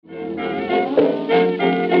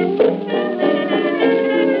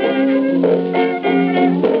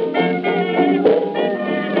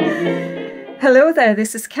there,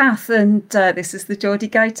 this is Kath, and this is the Geordie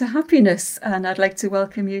Guide to Happiness, and I'd like to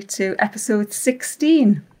welcome you to episode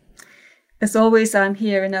 16. As always, I'm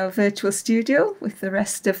here in our virtual studio with the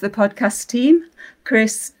rest of the podcast team,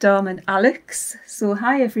 Chris, Dom and Alex. So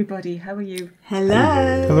hi everybody, how are you? Hello.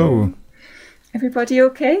 Hello. Everybody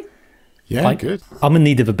okay? Yeah, good. I'm in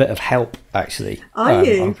need of a bit of help, actually. Are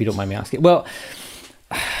you? If you don't mind me asking. Well,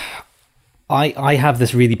 I have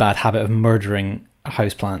this really bad habit of murdering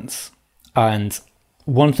houseplants. And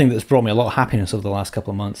one thing that's brought me a lot of happiness over the last couple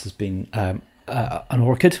of months has been an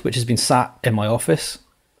orchid, which has been sat in my office.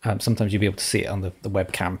 Sometimes you'll be able to see it on the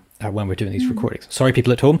webcam when we're doing these recordings. Sorry,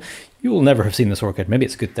 people at home, you will never have seen this orchid. Maybe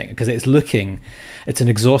it's a good thing, because it's an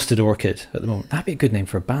exhausted orchid at the moment. That'd be a good name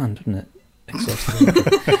for a band, wouldn't it? Exhausted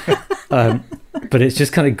orchid. But it's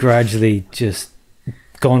just kind of gradually just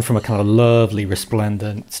gone from a kind of lovely,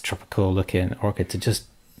 resplendent, tropical looking orchid to just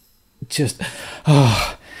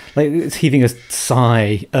like it's heaving a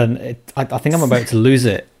sigh, and I think I'm about to lose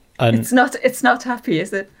it. And It's not happy,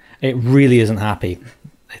 is it? it really isn't happy.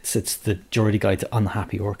 It's the Geordie Guide to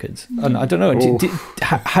Unhappy Orchids, and I don't know.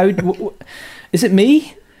 How is it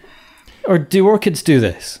me, or do orchids do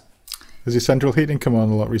this? Has your central heating come on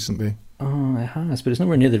a lot recently? Oh, it has, but it's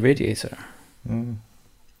nowhere near the radiator.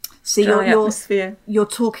 See, Dry atmosphere. you're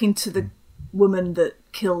talking to the woman that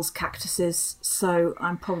kills cactuses, so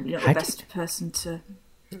I'm probably not the best person to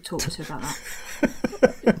talk to about that.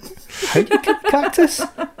 How do you kill a cactus?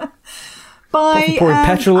 By Pouring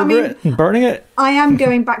petrol over it and burning it? I am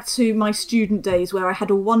going back to my student days where I had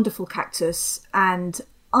a wonderful cactus and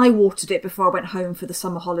I watered it before I went home for the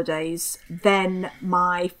summer holidays. Then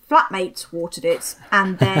my flatmate watered it,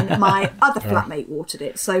 and then my other flatmate watered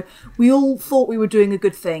it. So we all thought we were doing a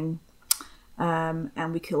good thing,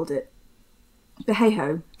 and we killed it. But hey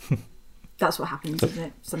ho, that's what happens, isn't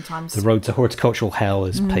it? Sometimes The road to horticultural hell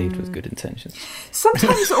is paved with good intentions.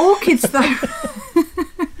 Sometimes orchids, though.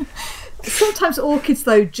 Sometimes orchids,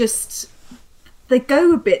 though, just they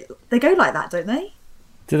go like that, don't they?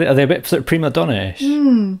 Are they a bit sort of prima donna-ish?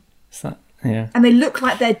 Is that, yeah. And they look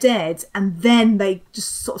like they're dead, and then they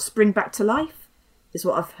just sort of spring back to life, is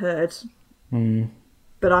what I've heard.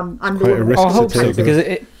 But I'm quite a risk I to hope so, take, because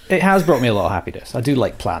it has brought me a lot of happiness. I do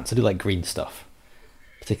like plants. I do like green stuff,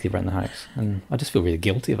 particularly around the house. And I just feel really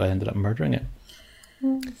guilty if I ended up murdering it.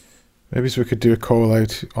 Maybe we could do a call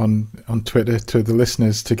out on Twitter to the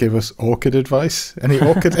listeners to give us orchid advice. Any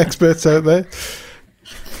orchid experts out there?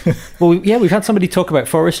 Well, yeah, we've had somebody talk about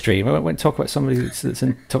forestry. We went and talk to somebody that's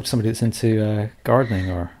into gardening,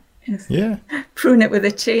 or Yeah. Prune it with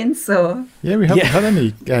a chainsaw. Yeah, we haven't had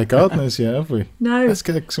any gardeners yet, have we? No. Let's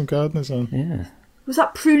get some gardeners on. yeah. Was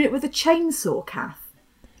that prune it with a chainsaw, Kath?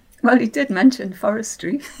 Well, he did mention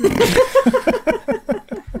forestry.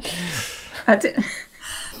 I did.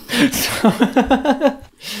 It's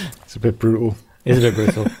a bit brutal. It's a bit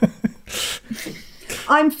brutal.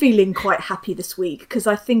 I'm feeling quite happy this week because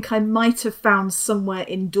I think I might have found somewhere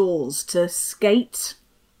indoors to skate.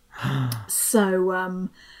 So a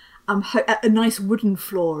nice wooden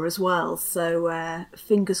floor as well. So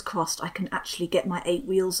fingers crossed I can actually get my 8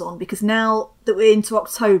 wheels on, because now that we're into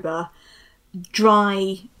October,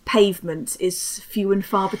 dry pavement is few and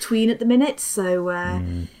far between at the minute. So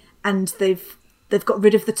and they've got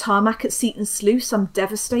rid of the tarmac at Seaton Sluice. I'm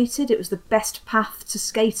devastated. It was the best path to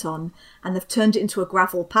skate on, and they've turned it into a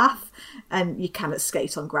gravel path, and you cannot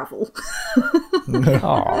skate on gravel.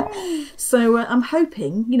 So I'm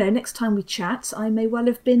hoping, next time we chat, I may well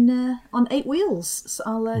have been on 8 wheels. So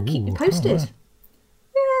I'll keep you posted.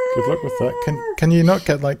 Good luck with that. Can you not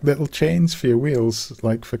get like little chains for your wheels,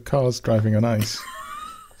 like for cars driving on ice?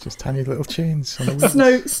 Just tiny little chains on the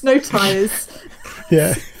wheels. Snow tyres.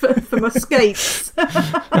 Yeah. for my skates.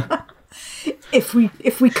 If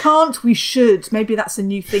we can't, we should. Maybe that's a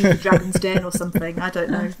new thing for Dragon's Den or something. I don't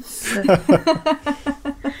know.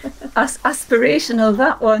 Aspirational,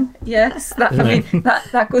 that one. Yes,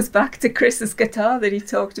 that goes back to Chris's guitar that he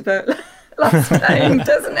talked about last time,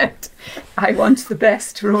 doesn't it? I want the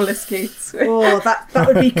best roller skates. Oh, that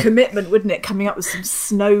would be commitment, wouldn't it? Coming up with some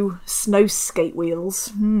snow skate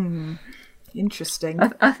wheels. Interesting.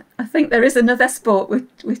 I think there is another sport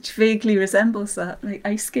which vaguely resembles that, like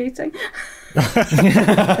ice skating.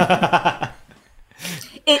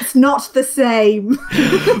 It's not the same.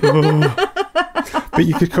 But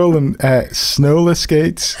you could call them snowler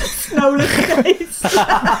skates. Snowler skates.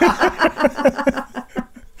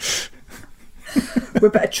 We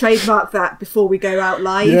better trademark that before we go out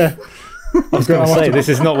live. Yeah. I was going to say, this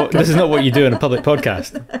is not what you do in a public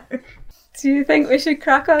podcast. Do you think we should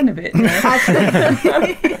crack on a bit now?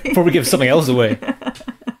 Before we give something else away.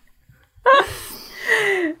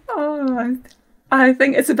 I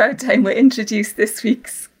think it's about time we introduce this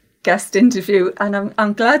week's guest interview, and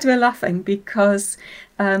I'm glad we're laughing because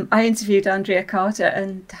I interviewed Andrea Carter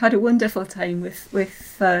and had a wonderful time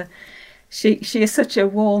with she is such a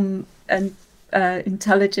warm and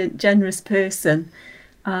intelligent, generous person,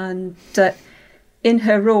 and in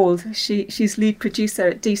her role she's lead producer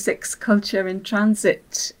at D6 Culture in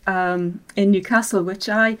Transit in Newcastle, which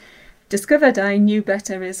I discovered I knew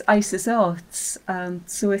better as ISIS Arts.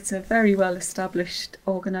 So it's a very well established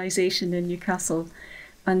organisation in Newcastle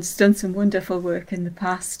and has done some wonderful work in the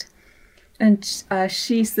past. And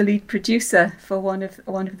she's the lead producer for one of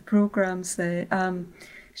the programmes there.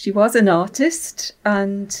 She was an artist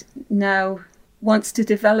and now wants to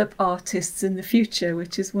develop artists in the future,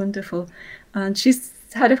 which is wonderful. And she's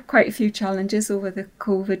had quite a few challenges over the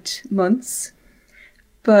COVID months.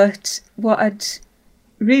 But what I'd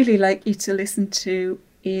really like you to listen to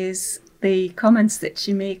is the comments that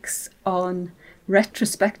she makes on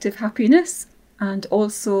retrospective happiness and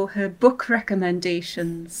also her book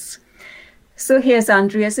recommendations. So here's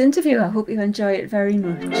Andrea's interview. I hope you enjoy it very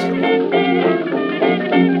much.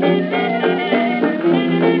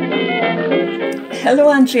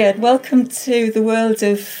 Hello, Andrea, and welcome to the world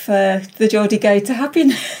of the Geordie Guide to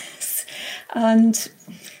Happiness. And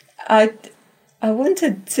I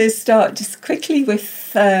wanted to start just quickly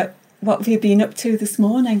with what have you been up to this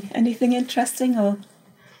morning? Anything interesting or?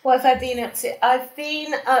 What have I been up to? I've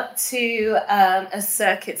been up to a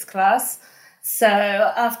circuits class. So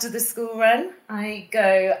after the school run, I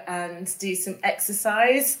go and do some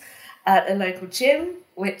exercise at a local gym,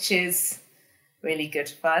 which is really good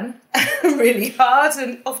fun, really hard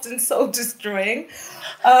and often soul destroying.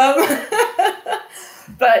 But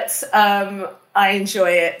I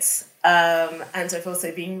enjoy it. And I've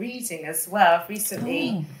also been reading as well. I've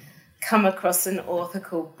recently come across an author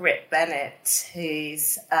called Britt Bennett,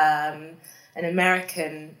 who's an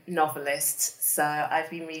American novelist. So I've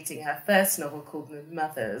been reading her first novel called The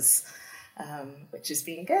Mothers, which has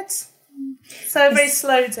been good. So a very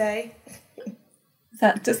slow day.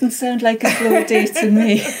 That doesn't sound like a slow day to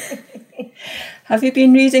me. Have you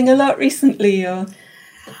been reading a lot recently, or?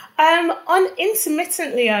 On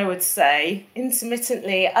intermittently, I would say.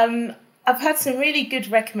 Intermittently. I've had some really good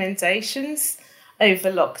recommendations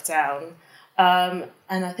over lockdown. And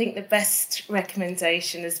I think the best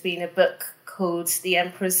recommendation has been a book called The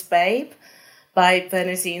Emperor's Babe by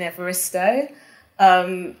Bernardine Evaristo.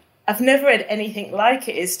 I've never read anything like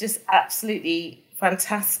it. It's just absolutely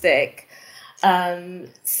fantastic.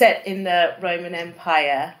 Set in the Roman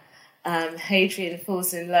Empire. Hadrian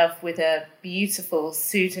falls in love with a beautiful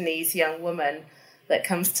Sudanese young woman that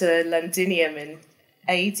comes to Londinium in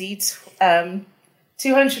AD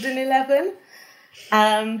 211.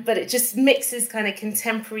 But it just mixes kind of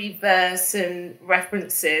contemporary verse and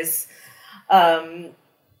references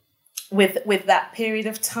with that period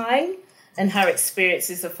of time and her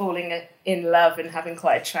experiences of falling in love and having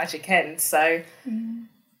quite a tragic end. So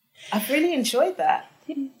I've really enjoyed that.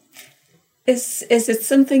 Is it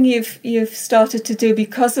something you've started to do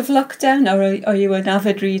because of lockdown, or are you an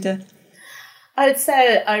avid reader? I would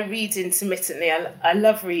say I read intermittently. I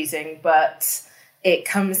love reading, but it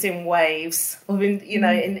comes in waves of in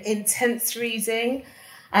intense reading,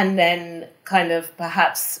 and then kind of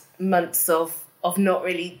perhaps months of not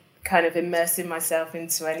really kind of immersing myself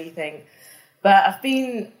into anything. But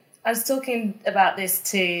I was talking about this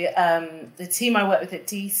to the team I work with at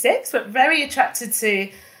D6, but very attracted to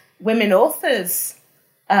women authors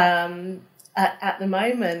at the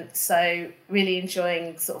moment. So really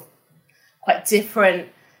enjoying sort of quite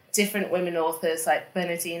different women authors like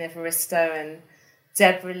Bernardine Evaristo and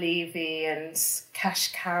Deborah Levy and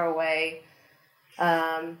Cash Carraway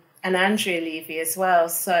and Andrea Levy as well.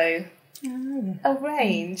 So a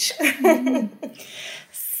range.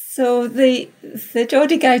 So the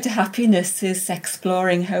Geordie Guide to Happiness is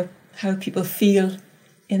exploring how people feel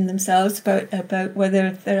in themselves about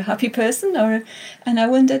whether they're a happy person and I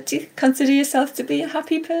wonder, do you consider yourself to be a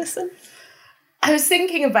happy person? I was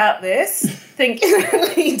thinking about this, thinking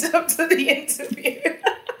the lead up to the interview. And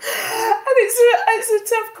it's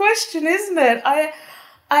a tough question, isn't it?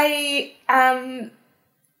 I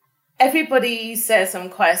everybody says I'm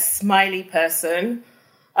quite a smiley person.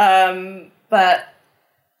 But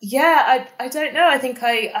yeah, I don't know. I think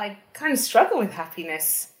I kind of struggle with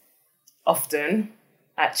happiness often,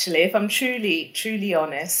 actually, if I'm truly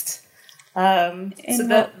honest.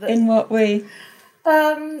 In what way?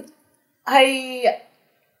 I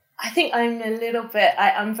think I'm a little bit,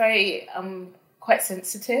 I'm quite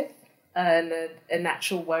sensitive and a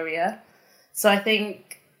natural worrier. So I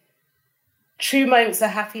think true moments of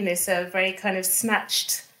happiness are very kind of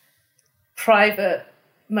snatched private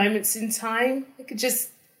moments in time. I could just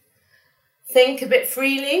think a bit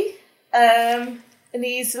freely and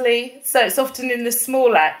easily. So it's often in the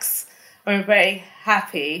small acts where I'm very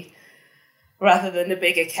happy rather than the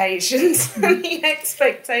big occasions and the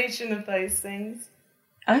expectation of those things.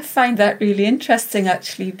 I find that really interesting,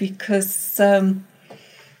 actually, because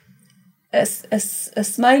a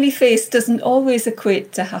smiley face doesn't always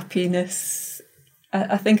equate to happiness.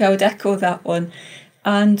 I think I would echo that one.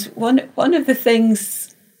 And one of the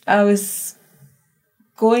things I was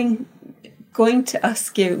going to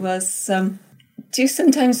ask you was, do you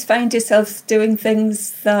sometimes find yourself doing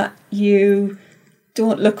things that you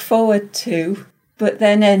don't look forward to, but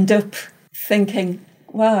then end up thinking,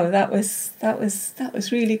 wow, that was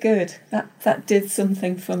really good. That did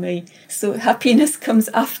something for me. So happiness comes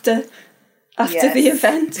after the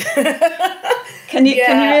event. Can you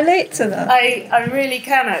relate to that? I really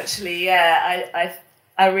can, actually. Yeah,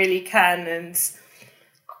 I really can, and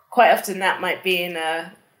quite often that might be in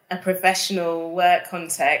a professional work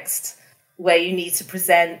context where you need to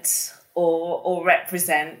present or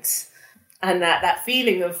represent, and that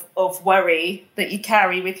feeling of worry that you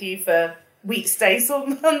carry with you for weeks, days or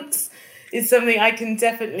months is something I can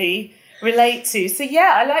definitely relate to. So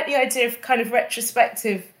yeah, I like the idea of kind of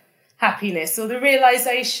retrospective happiness, or the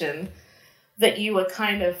realization that you were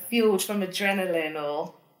kind of fueled from adrenaline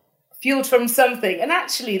or fueled from something, and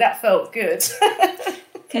actually that felt good.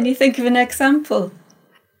 Can you think of an example?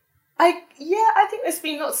 I think there's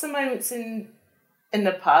been lots of moments in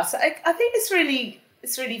the past. I think it's really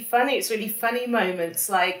funny. It's really funny moments.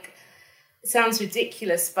 Like, it sounds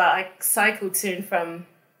ridiculous, but I cycled to and from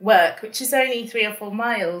work, which is only 3 or 4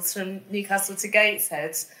 miles from Newcastle to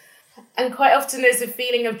Gateshead. And quite often there's a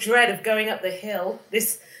feeling of dread of going up the hill.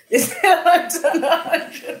 This hill I've done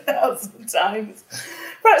 100,000 times.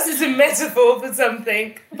 Perhaps it's a metaphor for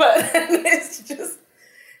something, but it's just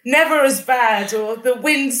never as bad, or the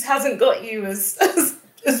wind hasn't got you as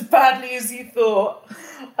badly as you thought.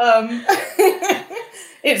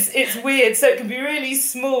 It's weird. So it can be really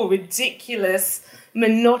small, ridiculous,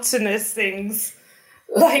 monotonous things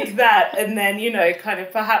like that, and then, kind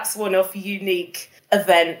of perhaps one-off unique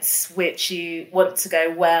events which you want to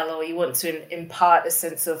go well, or you want to impart a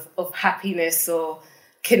sense of happiness or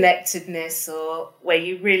connectedness, or where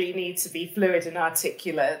you really need to be fluid and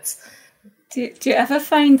articulate. Do you ever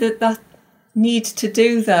find that need to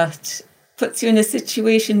do that puts you in a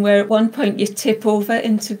situation where at one point you tip over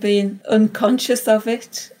into being unconscious of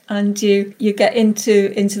it, and you get into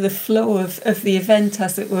the flow of the event,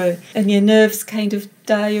 as it were, and your nerves kind of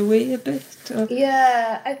die away a bit? Or?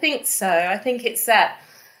 Yeah, I think so. I think it's that.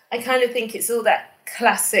 I kind of think it's all that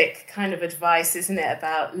classic kind of advice, isn't it,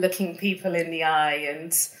 about looking people in the eye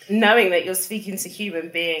and knowing that you're speaking to human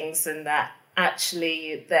beings, and that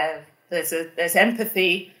actually there's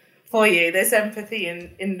empathy for you. There's empathy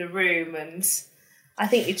in the room, and I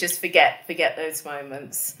think you just forget those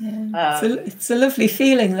moments. Yeah. It's a lovely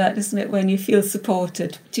feeling, that, isn't it, when you feel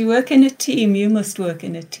supported. Do you work in a team? You must work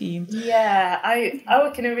in a team. Yeah, I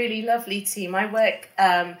work in a really lovely team. I work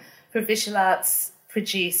for a visual arts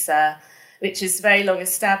producer, which is very long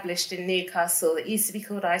established in Newcastle. It used to be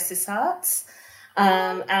called Isis Arts.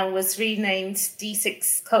 And was renamed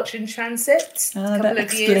D6 Culture and Transit a couple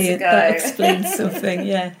of years ago. That explains something,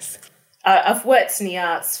 yes. I've worked in the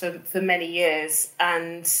arts for many years,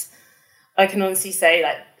 and I can honestly say,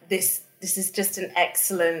 like, this is just an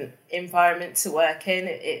excellent environment to work in.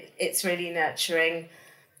 It's really nurturing.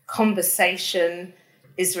 Conversation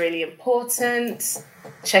is really important.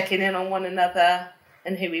 Checking in on one another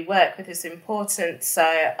and who we work with is important. So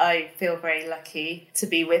I feel very lucky to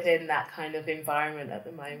be within that kind of environment at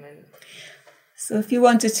the moment. So if you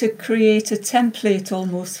wanted to create a template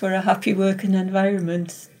almost for a happy working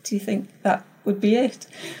environment, do you think that would be it?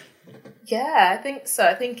 Yeah, I think so.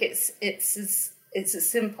 I think it's as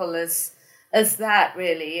simple as that,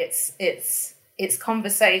 really. It's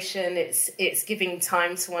conversation, it's giving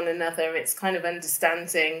time to one another, it's kind of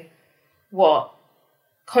understanding what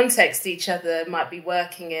context each other might be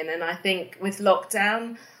working in. And I think with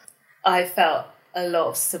lockdown, I felt a lot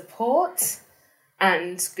of support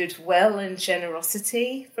and goodwill and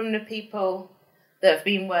generosity from the people that I've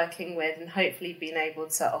been working with, and hopefully been able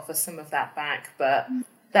to offer some of that back. But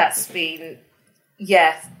that's been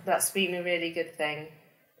a really good thing.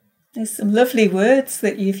 There's some lovely words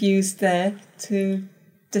that you've used there to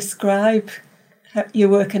describe your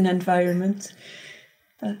working environment.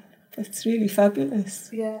 That's really fabulous.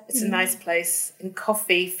 Yeah, it's a nice place, and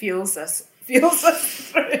coffee fuels us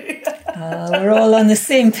through. We're all on the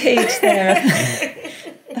same page there.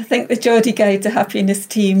 I think the Geordie Guide to Happiness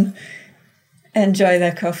team enjoy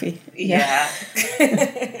their coffee. Yeah.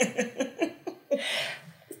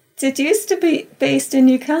 It used to be based in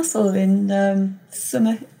Newcastle in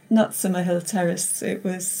not Summerhill Terrace. It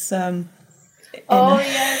was. So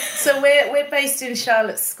we're based in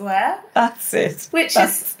Charlotte Square. That's it.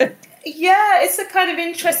 It's a kind of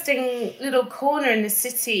interesting little corner in the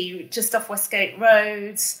city, just off Westgate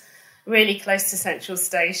Road, really close to Central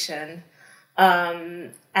Station.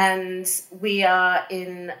 And we are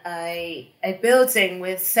in a building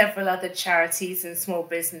with several other charities and small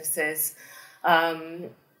businesses.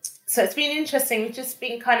 So it's been interesting. We've just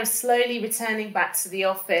been kind of slowly returning back to the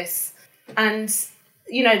office. And,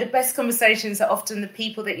 the best conversations are often the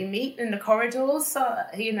people that you meet in the corridors, who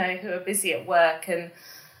are busy at work. And,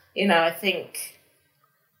 I think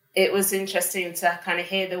it was interesting to kind of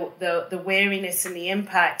hear the weariness and the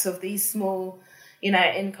impact of these small,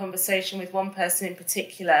 in conversation with one person in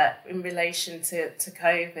particular in relation to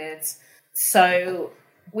COVID. So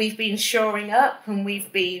we've been shoring up, and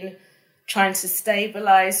we've been trying to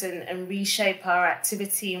stabilise and reshape our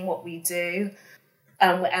activity and what we do.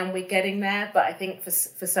 And we're getting there. But I think for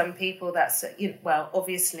some people, that's,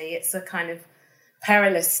 obviously it's a kind of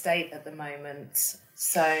perilous state at the moment.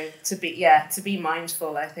 So to be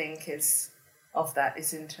mindful, I think, of that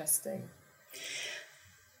is interesting.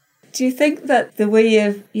 Do you think that the way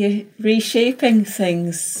of you reshaping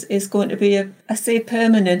things is going to be I say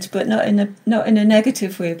permanent, but not in a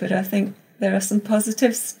negative way, but I think there are some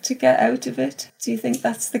positives to get out of it? Do you think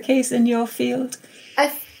that's the case in your field? I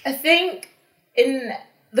think in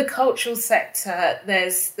the cultural sector,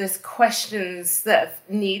 there's questions that have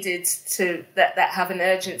needed that have an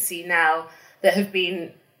urgency now, that have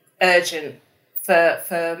been urgent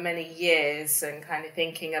for many years, and kind of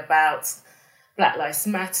thinking about Black Lives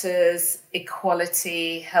Matters,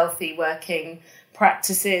 equality, healthy working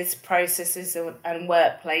practices, processes, and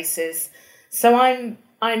workplaces. So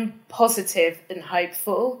I'm positive and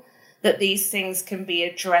hopeful that these things can be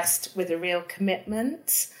addressed with a real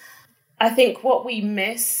commitment. I think what we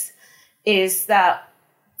miss is that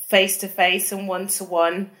face-to-face and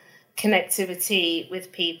one-to-one connectivity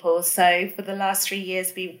with people. So for the last 3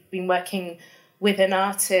 years, we've been working with an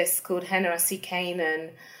artist called Henna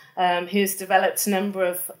Kanan, who's developed a number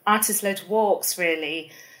of artist-led walks,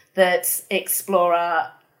 really, that explore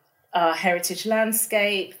our heritage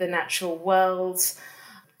landscape, the natural world,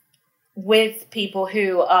 with people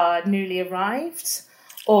who are newly arrived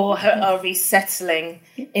or are resettling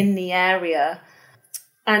in the area.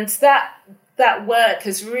 And that work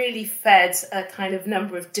has really fed a kind of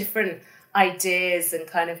number of different ideas and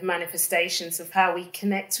kind of manifestations of how we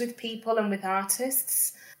connect with people and with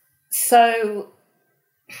artists. So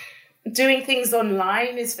doing things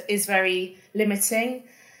online is very limiting,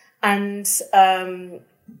 and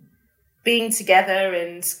being together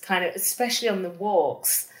and kind of, especially on the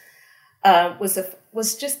walks,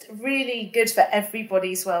 was just really good for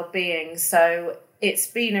everybody's well-being. So it's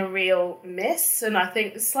been a real miss, and I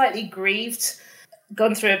think slightly grieved,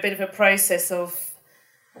 gone through a bit of a process of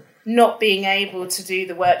not being able to do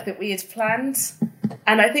the work that we had planned.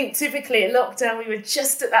 And I think typically at lockdown, we were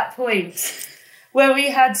just at that point where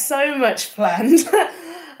we had so much planned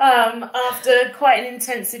after quite an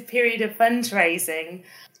intensive period of fundraising.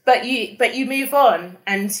 But you move on,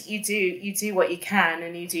 and you do what you can,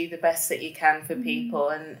 and you do the best that you can for people,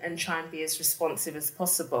 and try and be as responsive as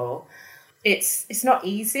possible. It's not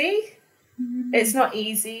easy. It's not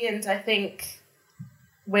easy, and I think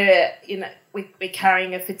we're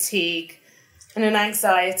carrying a fatigue and an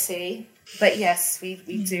anxiety. But yes, we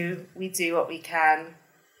do what we can.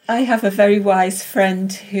 I have a very wise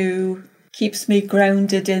friend who keeps me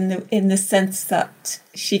grounded in the sense that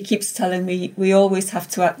she keeps telling me we always have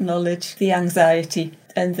to acknowledge the anxiety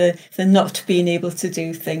and the not being able to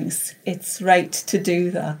do things. It's right to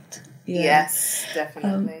do that. Yeah. Yes,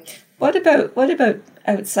 definitely. What about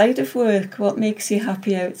outside of work? What makes you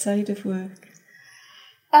happy outside of work?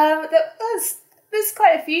 There's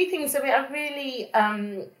quite a few things. I mean, I really,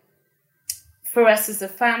 for us as a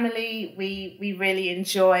family, we really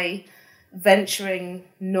enjoy venturing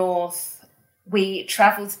north.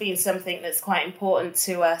 Travel's been something that's quite important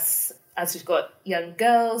to us, as we've got young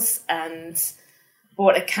girls, and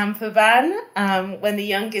bought a camper van when the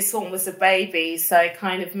youngest one was a baby. So I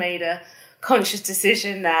kind of made a conscious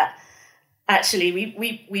decision that actually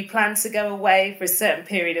we plan to go away for a certain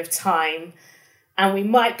period of time, and we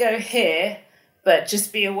might go here, but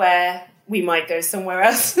just be aware we might go somewhere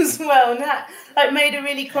else as well. And that made a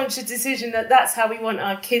really conscious decision that that's how we want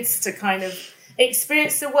our kids to kind of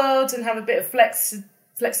experience the world and have a bit of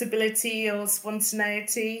flexibility or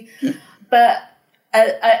spontaneity. But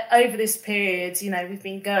over this period, we've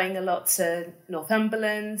been going a lot to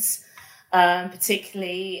Northumberland,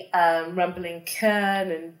 particularly Rumbling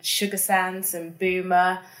Cairn and Sugar Sands and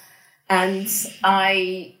Boomer. And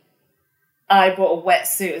I bought a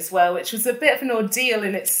wetsuit as well, which was a bit of an ordeal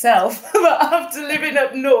in itself. But after living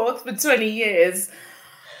up north for 20 years,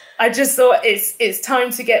 I just thought it's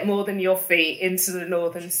time to get more than your feet into the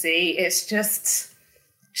Northern Sea. It's just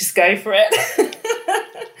go for it.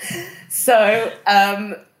 So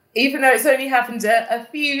even though it's only happened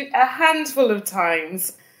a handful of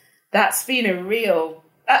times, that's been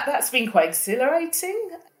that's been quite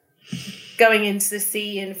exhilarating. Going into the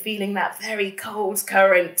sea and feeling that very cold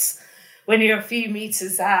current when you're a few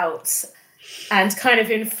meters out, and kind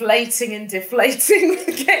of inflating and deflating,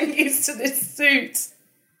 getting used to this suit,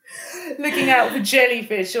 looking out for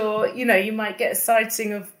jellyfish, or, you might get a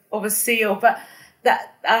sighting of a seal. But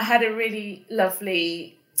that I had a really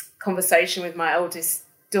lovely conversation with my oldest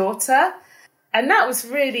daughter, and that was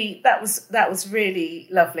really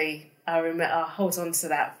lovely. I remember, I'll hold on to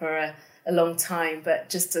that for a long time, but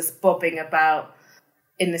just us bobbing about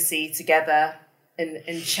in the sea together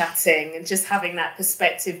and chatting and just having that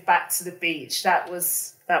perspective back to the beach, that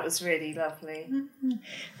was really lovely.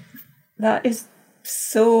 That is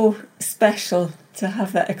so special to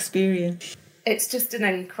have that experience. It's just an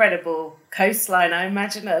incredible coastline. I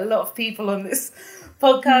imagine that a lot of people on this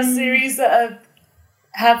podcast series that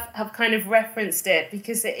have kind of referenced it,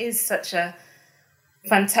 because it is such a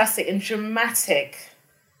fantastic and dramatic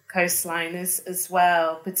coastline as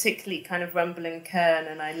well, particularly kind of Rumbling Cairn.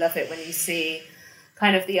 And I love it when you see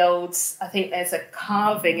kind of the old, I think there's a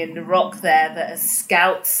carving in the rock there that a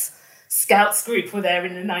scouts group were there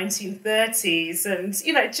in the 1930s, and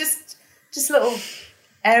just little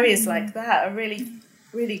areas like that are really,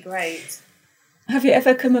 really great. Have you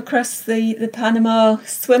ever come across the Panama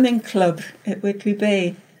Swimming Club at Whitley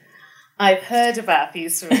Bay? I've heard about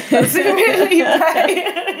these swimming clubs in Whitley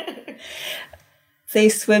Bay. They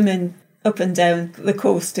swim up and down the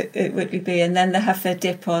coast at Whitley Bay, and then they have their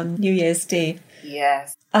dip on New Year's Day.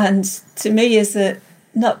 Yes. And to me, as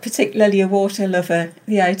not particularly a water lover,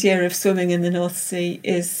 the idea of swimming in the North Sea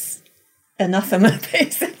is anathema,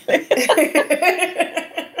 basically.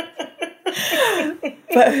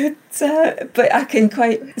 But I can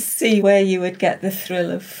quite see where you would get the thrill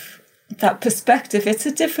of that perspective. It's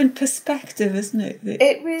a different perspective, isn't it?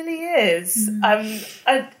 It really is.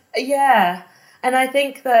 Yeah. And I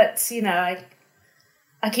think that,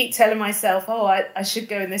 I keep telling myself, I should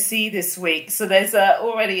go in the sea this week. So there's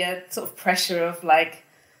already a sort of pressure of like,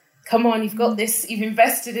 come on, you've got this, you've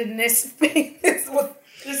invested in this,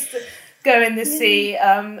 just go in the sea.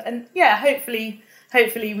 And yeah, hopefully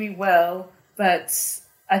we will. But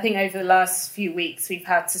I think over the last few weeks, we've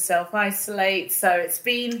had to self-isolate. So it's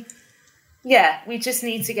been, we just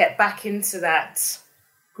need to get back into that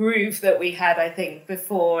groove that we had, I think,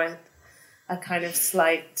 before a kind of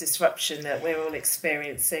slight disruption that we're all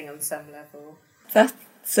experiencing on some level.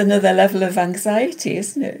 That's another level of anxiety,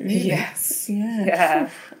 isn't it? Really? Yes. Yeah.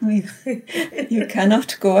 I mean, you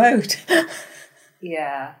cannot go out.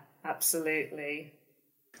 Yeah, absolutely.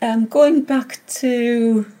 Going back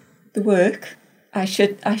to the work, I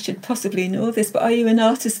should possibly know this, but are you an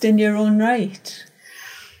artist in your own right?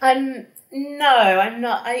 No, I'm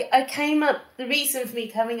not. I came up, the reason for me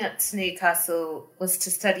coming up to Newcastle was to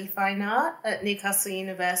study fine art at Newcastle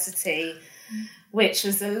University, which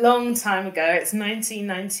was a long time ago. It's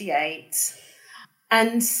 1998.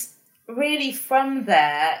 And really from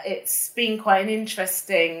there, it's been quite an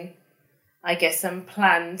interesting, I guess,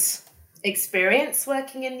 unplanned experience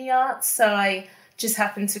working in the arts. So I just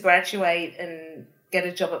happened to graduate and get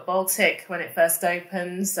a job at Baltic when it first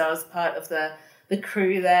opened. So I was part of the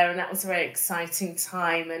crew there, and that was a very exciting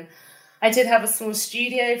time. And I did have a small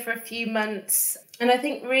studio for a few months. And I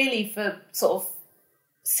think really for sort of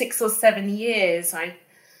 6 or 7 years, I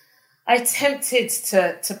attempted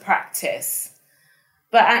to practice,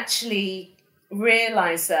 but actually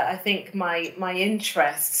realised that I think my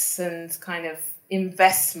interests and kind of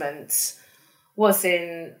investment was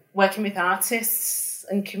in working with artists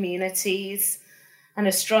and communities, and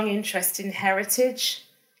a strong interest in heritage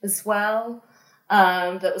as well.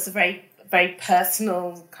 That was a very, very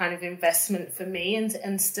personal kind of investment for me,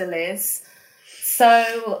 and still is.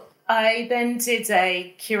 So I then did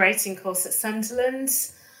a curating course at Sunderland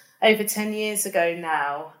over 10 years ago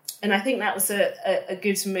now. And I think that was a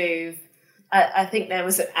good move. I think there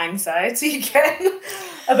was an anxiety again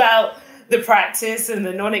about the practice and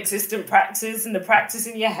the non-existent practice and the practice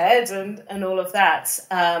in your head and all of that.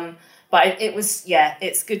 But it was,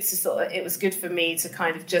 it's good to it was good for me to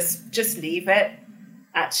kind of just leave it.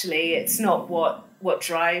 Actually, it's not what what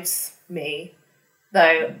drives me.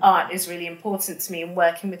 Though art is really important to me and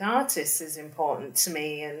working with artists is important to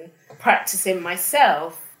me, and practicing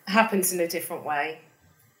myself happens in a different way.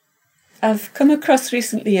 I've come across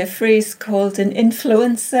recently a phrase called an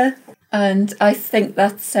influencer, and I think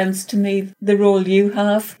that sounds to me the role you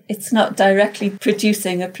have. It's not directly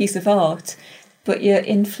producing a piece of art, but you're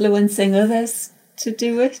influencing others to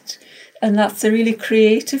do it. And that's a really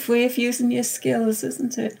creative way of using your skills,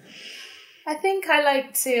 isn't it? I think I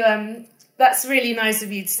like to... that's really nice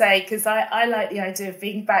of you to say, because I like the idea of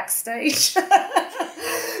being backstage. So,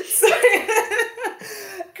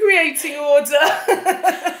 creating order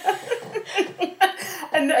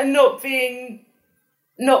and not putting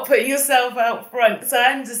yourself out front. So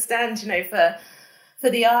I understand, for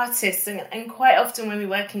the artists, and quite often when we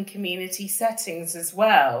work in community settings as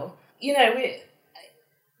well,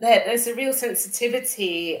 there's a real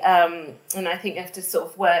sensitivity, and I think you have to sort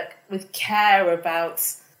of work with care about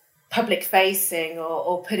public facing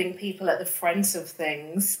or putting people at the front of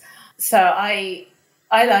things. So I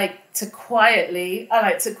like to quietly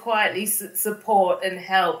support and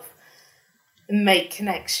help make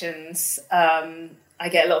connections. I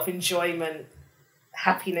get a lot of enjoyment,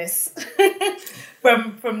 happiness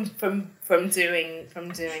from doing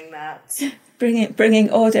that. Bringing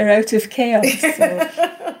order out of chaos,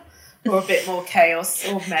 or a bit more chaos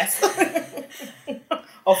or mess.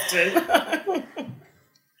 Often.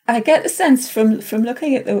 I get the sense from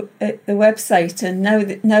looking at the website, and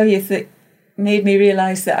now you've made me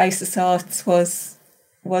realise that Isis Arts was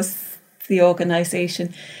the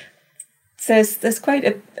organisation. There's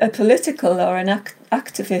quite a political or an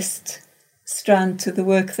activist strand to the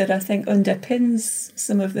work that I think underpins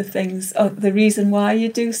some of the things, or the reason why you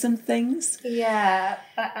do some things. Yeah,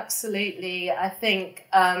 absolutely. I think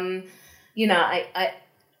I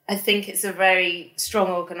think it's a very strong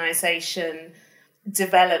organisation,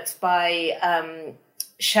 developed by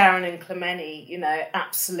Sharon and Clemeni,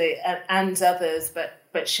 absolute, and others,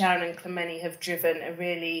 but Sharon and Clemeni have driven a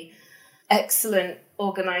really excellent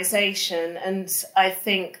organisation. And I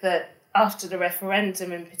think that after the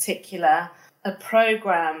referendum in particular, a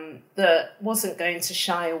programme that wasn't going to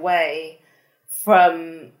shy away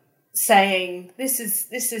from saying this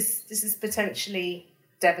is potentially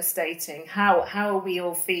devastating. How are we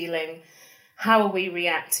all feeling? How are we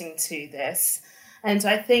reacting to this? And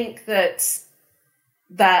I think that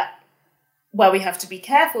we have to be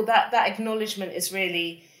careful. That acknowledgement is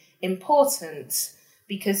really important,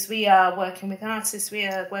 because we are working with artists, we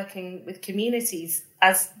are working with communities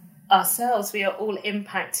as ourselves. We are all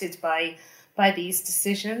impacted by these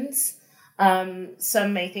decisions.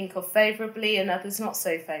 Some may think of favourably and others not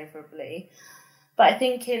so favourably. But I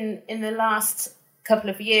think in the last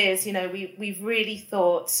couple of years, we've really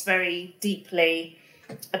thought very deeply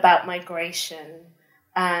about migration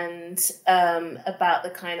and about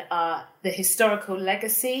the historical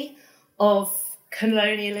legacy of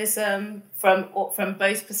colonialism from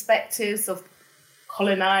both perspectives of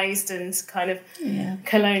colonized and kind of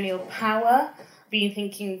colonial power. Been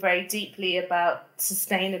thinking very deeply about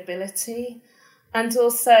sustainability and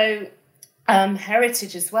also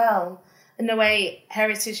heritage as well, and the way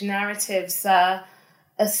heritage narratives are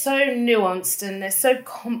so nuanced and they're so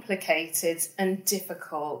complicated and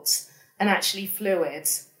difficult and actually fluid,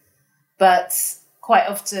 but quite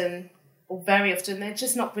often, or very often, they're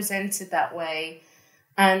just not presented that way,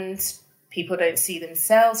 and people don't see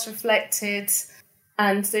themselves reflected,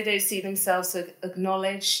 and they don't see themselves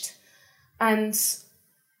acknowledged, and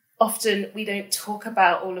often we don't talk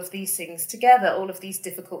about all of these things together, all of these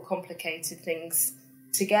difficult, complicated things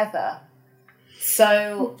together.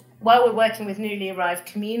 So while we're working with newly arrived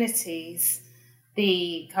communities,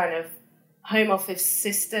 the kind of Home Office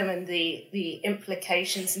system and the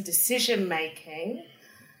implications and decision making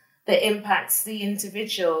that impacts the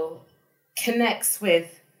individual connects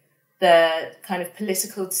with the kind of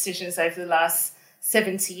political decisions over the last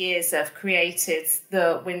 70 years that have created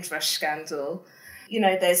the Windrush scandal.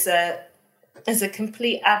 There's a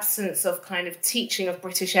complete absence of kind of teaching of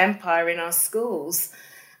British Empire in our schools,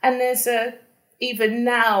 and there's even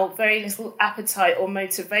now very little appetite or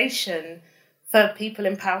motivation for people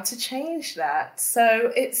in power to change that.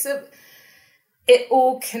 So it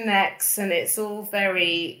all connects, and it's all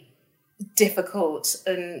very difficult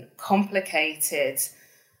and complicated.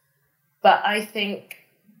 But I think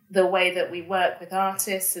the way that we work with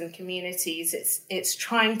artists and communities, it's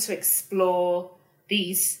trying to explore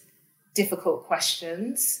these difficult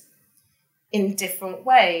questions in different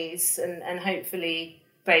ways, and hopefully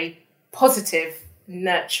very positive,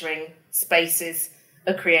 nurturing spaces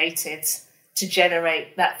are created to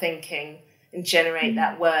generate that thinking and generate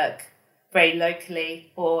that work very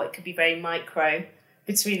locally, or it could be very micro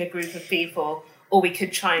between a group of people, or we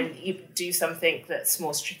could try and do something that's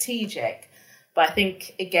more strategic. But I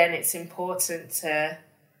think, again, it's important to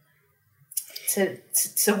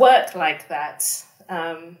work like that,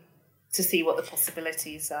 to see what the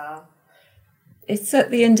possibilities are. It's at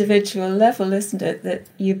the individual level, isn't it, that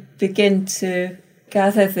you begin to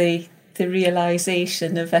gather the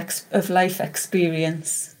realisation of life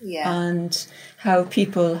experience, and how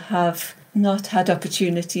people have not had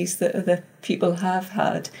opportunities that other people have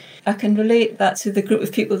had. I can relate that to the group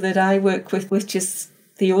of people that I work with, which is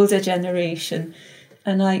the older generation,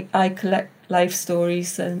 and I collect life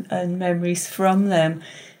stories and memories from them.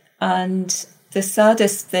 And the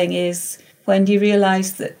saddest thing is when you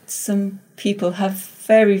realise that some people have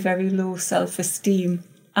very, very low self-esteem,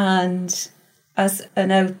 and as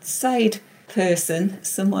an outside person,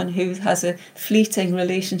 someone who has a fleeting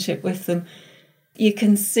relationship with them, you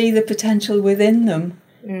can see the potential within them.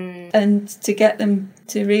 And to get them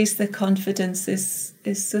to raise their confidence is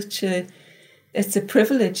it's a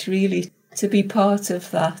privilege, really, to be part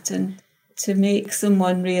of that, and to make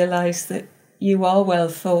someone realise that you are well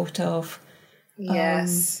thought of.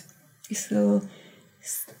 Yes. So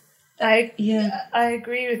I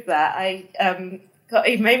agree with that.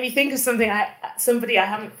 It made me think of somebody I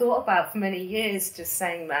haven't thought about for many years, just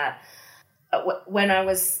saying that. When I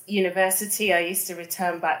was university, I used to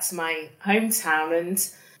return back to my hometown, and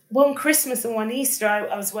one Christmas and one Easter,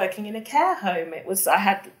 I was working in a care home. I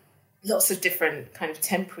had lots of different kind of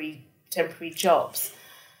temporary jobs,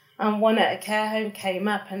 and one at a care home came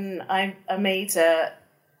up, and I made a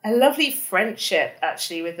lovely friendship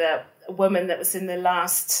actually with a woman that was in the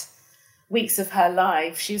last weeks of her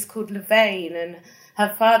life. She was called Levane, and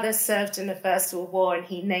her father served in the First World War, and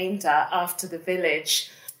he named her after the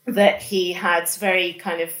village that he had very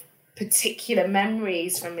kind of particular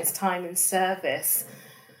memories from his time in service.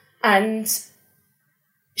 And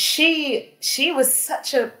she was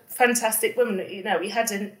such a fantastic woman. You know, we had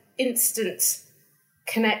an instant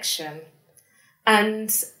connection,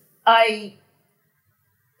 and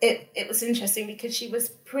it was interesting because she was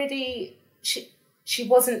she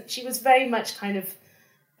was very much kind of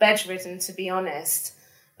bedridden, to be honest.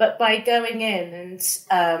 But by going in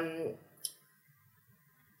and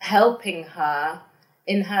helping her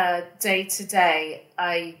in her day-to-day,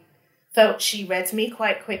 I felt she read me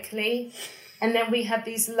quite quickly. And then we had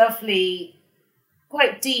these lovely,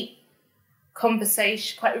 quite deep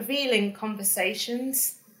conversations, quite revealing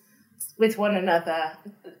conversations with one another.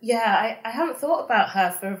 Yeah, I haven't thought about her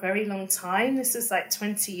for a very long time. This was like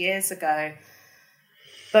 20 years ago.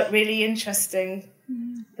 But really interesting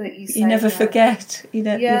that you never forget.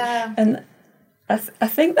 Yeah. And I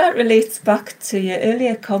think that relates back to your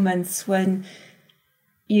earlier comments when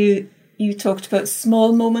you talked about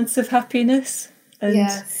small moments of happiness and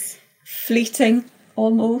fleeting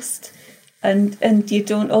almost, and you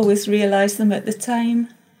don't always realise them at the time.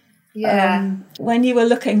 Yeah. When you were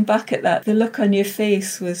looking back at that, the look on your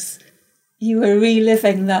face was you were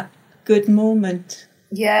reliving that good moment.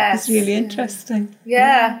 Yes. It's really interesting.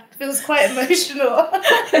 Yeah. It feels quite emotional.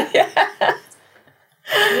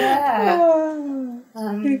 Yeah.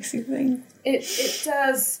 Oh, makes you think. It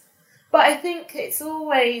does. But I think it's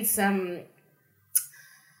always, I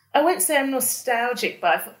won't say I'm nostalgic,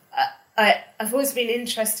 but I've always been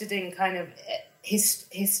interested in kind of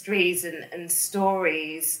histories and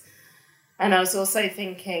stories. And I was also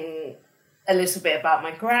thinking a little bit about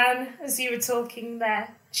my gran, as you were talking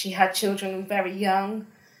there. She had children very young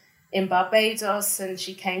in Barbados, and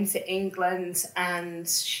she came to England, and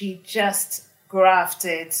she just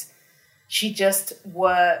grafted. She just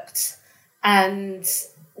worked, and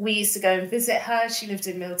we used to go and visit her. She lived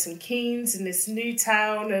in Milton Keynes in this new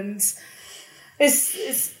town, and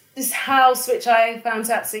this house, which I found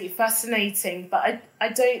absolutely fascinating. But I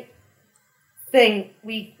don't think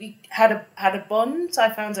we had a bond. I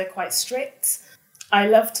found her quite strict. I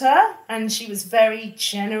loved her, and she was very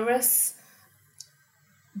generous.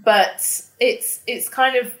 But it's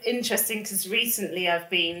kind of interesting because recently I've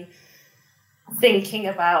been thinking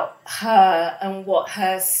about her and what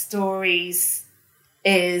her stories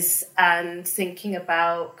is, and thinking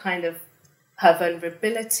about kind of her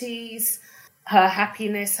vulnerabilities, her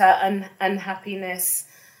happiness, her unhappiness.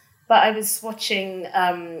 But I was watching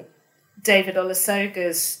David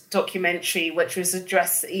Olusoga's documentary, which was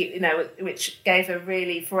addressed, which gave a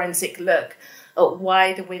really forensic look at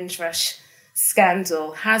why the Windrush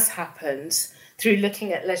scandal has happened through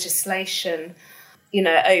looking at legislation,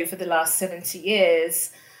 over the last 70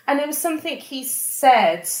 years. And there was something he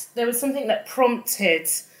said, there was something that prompted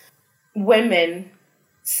women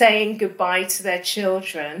saying goodbye to their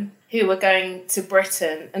children who were going to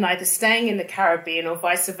Britain and either staying in the Caribbean or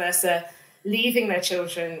vice versa, leaving their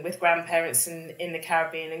children with grandparents in the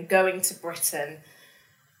Caribbean and going to Britain.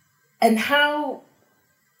 And how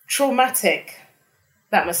traumatic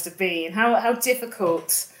that must have been, how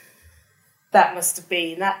difficult that must have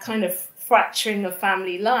been, that kind of fracturing of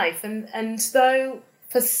family life. And though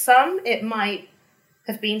for some it might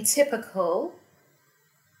have been typical,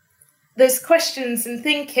 there's questions and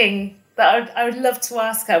thinking that I would love to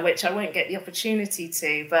ask her, which I won't get the opportunity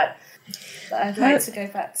to, but I'd like to go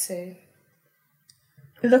back to.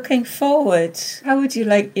 Looking forward, how would you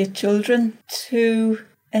like your children to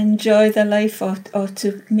enjoy their life or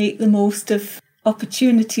to make the most of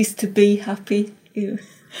opportunities to be happy?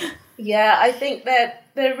 Yeah, I think that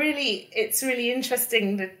it's really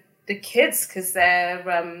interesting, the kids, because they're,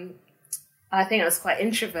 I think I was quite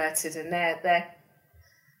introverted, and they're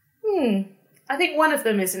I think one of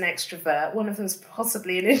them is an extrovert, one of them's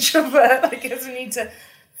possibly an introvert. I guess we need to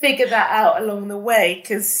figure that out along the way,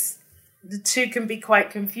 because the two can be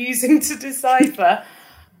quite confusing to decipher.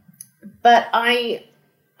 But I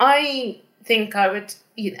think I would,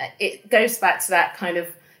 it goes back to that kind of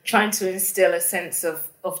trying to instill a sense of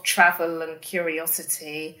travel and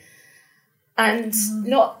curiosity, and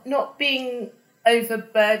not being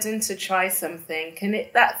overburdened to try something. And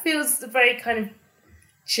that feels a very kind of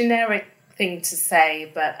generic thing to say,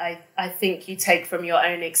 but I think you take from your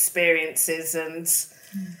own experiences and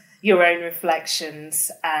your own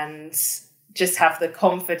reflections and just have the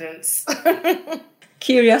confidence.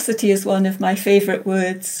 Curiosity is one of my favourite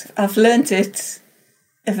words. I've learnt it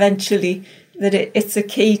eventually, that it's a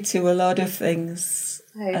key to a lot of things.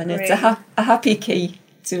 And it's a happy key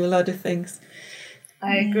to a lot of things.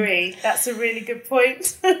 I agree. That's a really good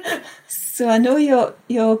point. So I know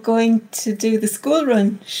you're going to do the school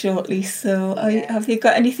run shortly. So have you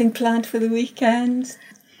got anything planned for the weekend?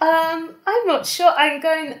 I'm not sure. I'm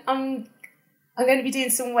going to be doing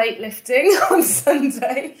some weightlifting on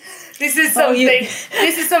Sunday. This is something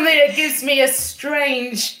that gives me a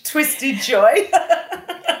strange, twisted joy.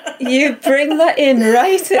 You bring that in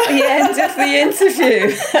right at the end of the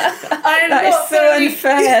interview. That is so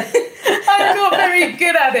unfair. I'm not very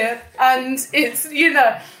good at it, and it's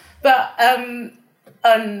but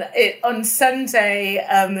on Sunday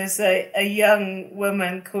there's a young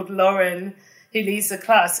woman called Lauren who leads the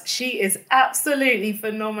class. She is absolutely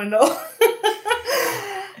phenomenal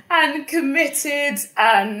and committed,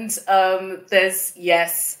 and I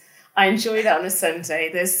enjoy that on a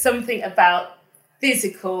Sunday. There's something about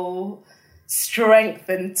physical strength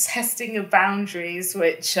and testing of boundaries,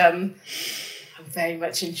 which I'm very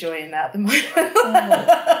much enjoying that at the moment.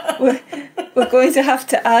 We're going to have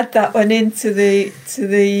to add that one into the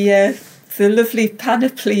lovely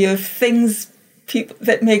panoply of things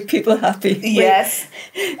that make people happy. Yes,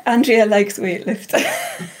 Andrea likes weightlifting.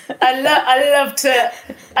 I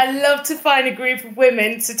love to find a group of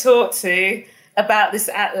women to talk to about this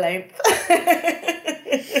at length.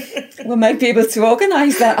 We might be able to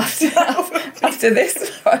organise that after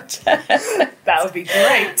this project. That would be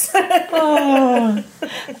great. Well,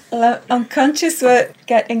 I'm conscious we're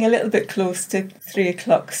getting a little bit close to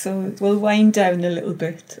 3:00, so we'll wind down a little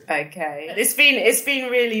bit. Okay. It's been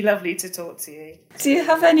really lovely to talk to you. Do you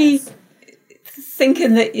have any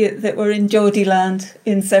thinking that we're in Geordie land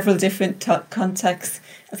in several different contexts?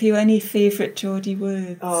 Have you any favourite Geordie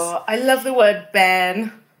words? Oh, I love the word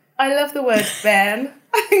bairn.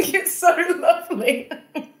 I think it's so lovely.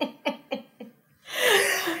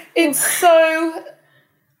 It's so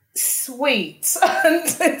sweet, and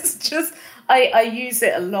it's just I use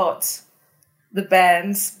it a lot. The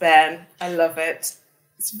bairn. I love it.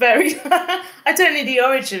 It's very. I don't know the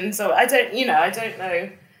origins, or I don't know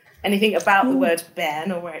anything about the word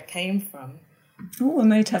bairn or where it came from. Oh, we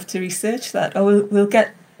might have to research that, or we'll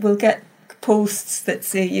get posts that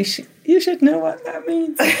say you should know what that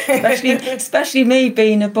means. Especially me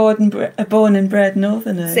being a born and bred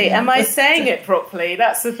northerner. See, am I saying it properly?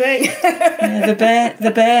 That's the thing. Yeah,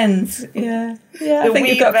 the bairns. Yeah. I think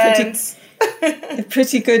you've got a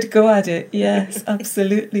pretty good go at it. Yes,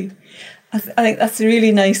 absolutely. I think that's a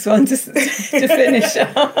really nice one to finish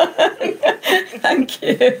on. Thank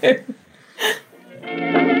you.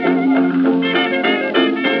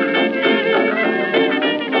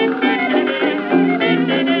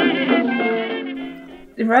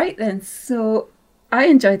 Right then, so I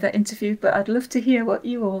enjoyed that interview, but I'd love to hear what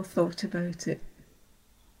you all thought about it.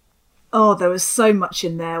 Oh, there was so much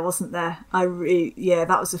in there, wasn't there?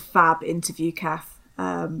 That was a fab interview, Kath.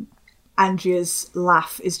 Andrea's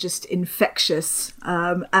laugh is just infectious,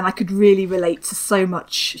 and I could really relate to so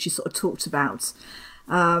much she sort of talked about.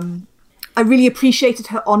 I really appreciated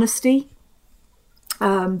her honesty,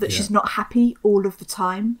 that she's not happy all of the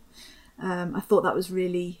time. I thought that was a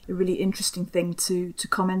really interesting thing to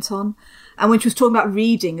comment on. And when she was talking about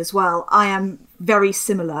reading as well, I am very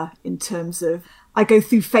similar in terms of I go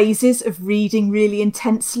through phases of reading really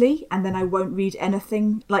intensely, and then I won't read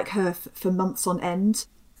anything like her for months on end.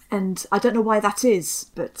 And I don't know why that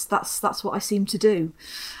is, but that's what I seem to do.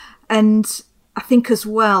 And I think as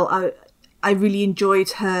well, I really enjoyed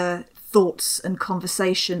her thoughts and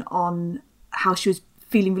conversation on how she was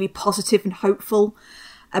feeling really positive and hopeful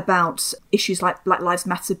about issues like Black Lives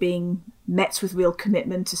Matter being met with real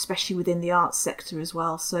commitment, especially within the arts sector as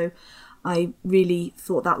well. So I really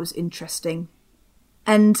thought that was interesting.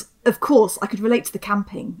 And of course, I could relate to the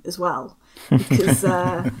camping as well, because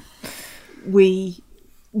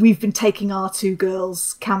we've been taking our two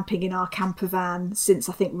girls camping in our camper van since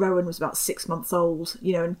I think Rowan was about 6 months old,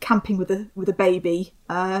 and camping with a baby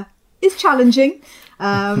is challenging,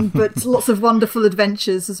 but lots of wonderful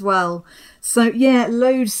adventures as well. So yeah,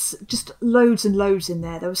 loads and loads in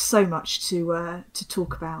there. There was so much to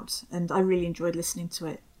talk about, and I really enjoyed listening to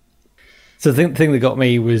it. So the thing that got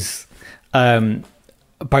me was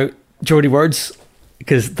about Geordie words,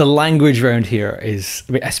 because the language around here is,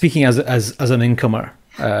 speaking as an incomer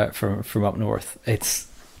from up north, it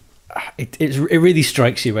really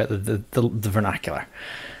strikes you about the vernacular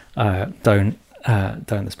down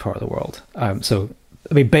this part of the world. So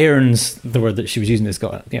I mean, bairns, the word that she was using, has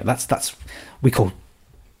got, that's we call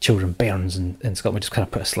children bairns in Scotland. We just kind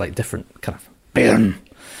of put a slight different kind of bairn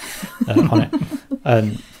on it.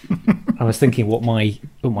 And I was thinking what my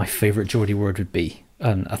favourite Geordie word would be,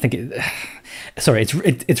 and I think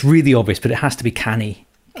it's really obvious, but it has to be canny.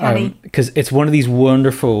 Because it's one of these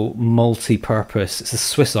wonderful multi-purpose. It's a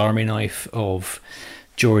Swiss Army knife of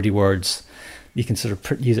Geordie words. You can sort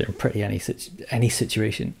of use it in pretty any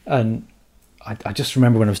situation. And I just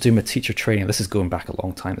remember when I was doing my teacher training. This is going back a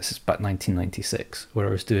long time. This is about 1996, where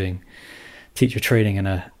I was doing teacher training in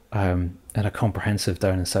a comprehensive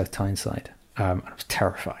down in South Tyneside. And I was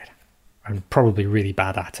terrified. I'm probably really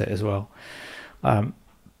bad at it as well.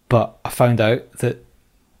 But I found out that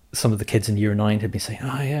some of the kids in year 9 had been saying,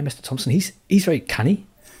 "Oh yeah, Mr. Thompson, he's very canny,"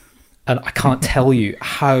 and I can't tell you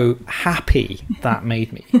how happy that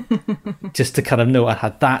made me. Just to kind of know I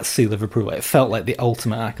had that seal of approval. It felt like the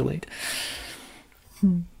ultimate accolade.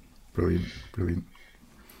 Brilliant.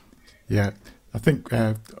 Yeah, I think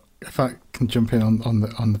if I can jump in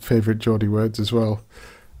on the favourite Geordie words as well,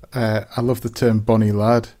 I love the term bonny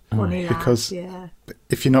lad. Bonny lad, because yeah.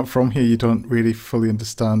 If you're not from here, you don't really fully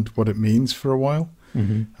understand what it means for a while.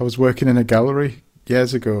 Mm-hmm. I was working in a gallery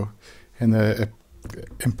years ago, and a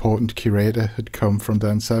important curator had come from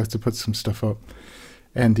down south to put some stuff up,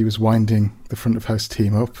 and he was winding the front of house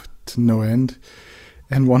team up to no end,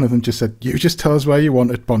 and one of them just said, "You just tell us where you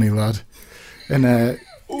want it, bonny lad." And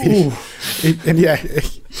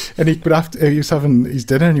but after he was having his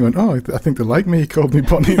dinner, and he went, "Oh, I think they like me." He called me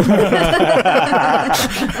bonny lad.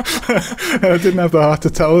 And I didn't have the heart to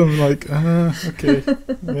tell him, like, okay,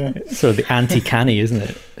 yeah. So the anti-canny, isn't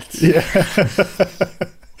it? Yeah.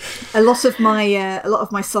 A lot of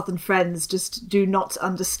my southern friends just do not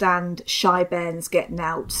understand shy bairns getting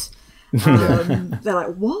out. They're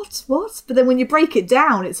like, what? But then when you break it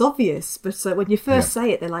down, it's obvious. But when you first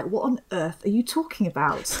say it, they're like, what on earth are you talking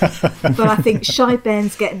about? But I think shy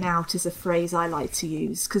bairns getting out is a phrase I like to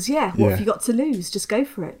use, because what have you got to lose? Just go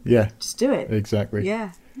for it. Yeah, just do it. Exactly.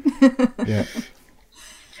 Yeah.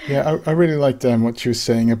 Yeah, I really liked what she was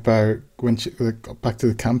saying about when she got back to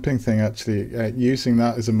the camping thing, actually, using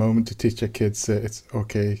that as a moment to teach her kids that it's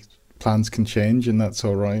okay, plans can change, and that's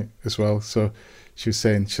all right as well. So she was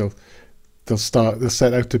saying they'll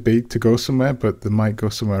set out to go somewhere, but they might go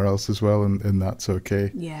somewhere else as well, and that's okay.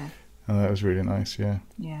 Yeah. And that was really nice. Yeah.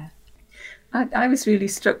 Yeah. I was really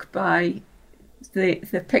struck by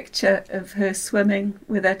the picture of her swimming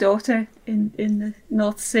with her daughter in the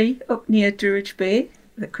North Sea up near Druridge Bay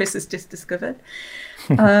that Chris has just discovered.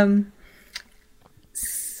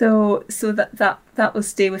 So that will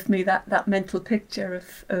stay with me, that mental picture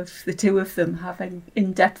of the two of them having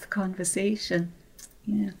in-depth conversation.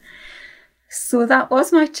 Yeah. So that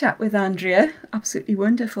was my chat with Andrea. Absolutely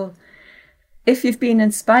wonderful. If you've been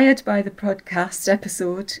inspired by the podcast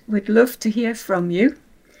episode, we'd love to hear from you,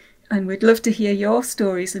 and we'd love to hear your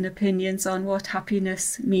stories and opinions on what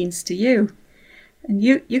happiness means to you. And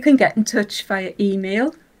you can get in touch via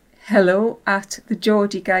email,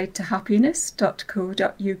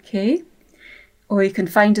 hello@thegeordieguidetohappiness.co.uk, or you can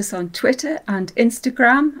find us on Twitter and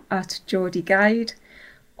Instagram @GeordieGuide,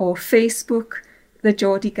 or Facebook, The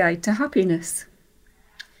Geordie Guide to Happiness.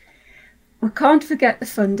 We can't forget the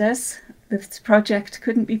funders. This project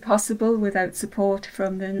couldn't be possible without support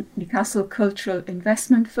from the Newcastle Cultural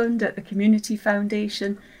Investment Fund at the Community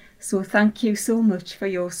Foundation, so thank you so much for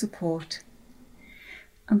your support.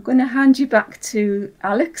 I'm going to hand you back to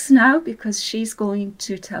Alex now because she's going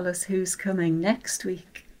to tell us who's coming next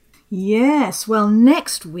week. Yes, well,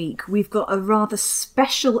 next week we've got a rather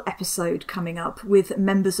special episode coming up with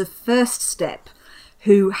members of First Step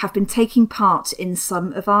who have been taking part in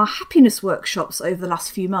some of our happiness workshops over the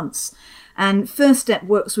last few months. And First Step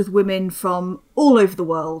works with women from all over the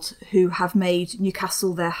world who have made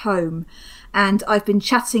Newcastle their home. And I've been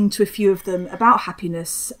chatting to a few of them about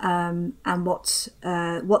happiness and what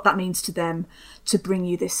that means to them to bring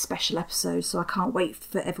you this special episode. So I can't wait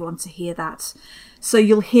for everyone to hear that. So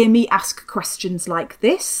you'll hear me ask questions like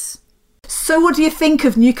this. So what do you think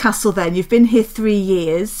of Newcastle then? You've been here 3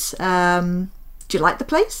 years. Do you like the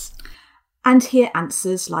place? And hear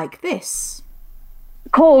answers like this.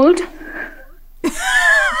 Cold.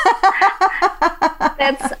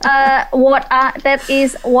 That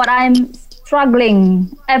is what I'm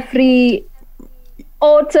struggling every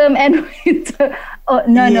autumn and winter. Oh,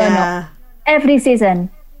 no. Every season,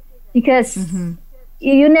 because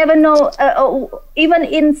you never know. Even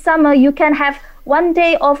in summer, you can have one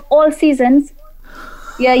day of all seasons.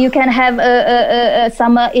 Yeah, you can have a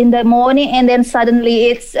summer in the morning, and then suddenly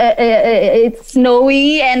it's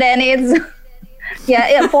snowy, and then it's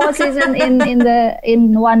fall season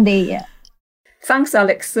in one day. Yeah. Thanks,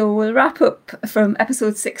 Alex. So we'll wrap up from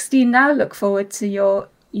episode 16 now. Look forward to your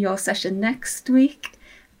session next week,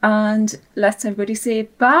 and let everybody say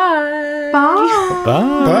bye.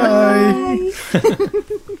 Bye.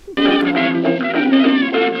 Bye.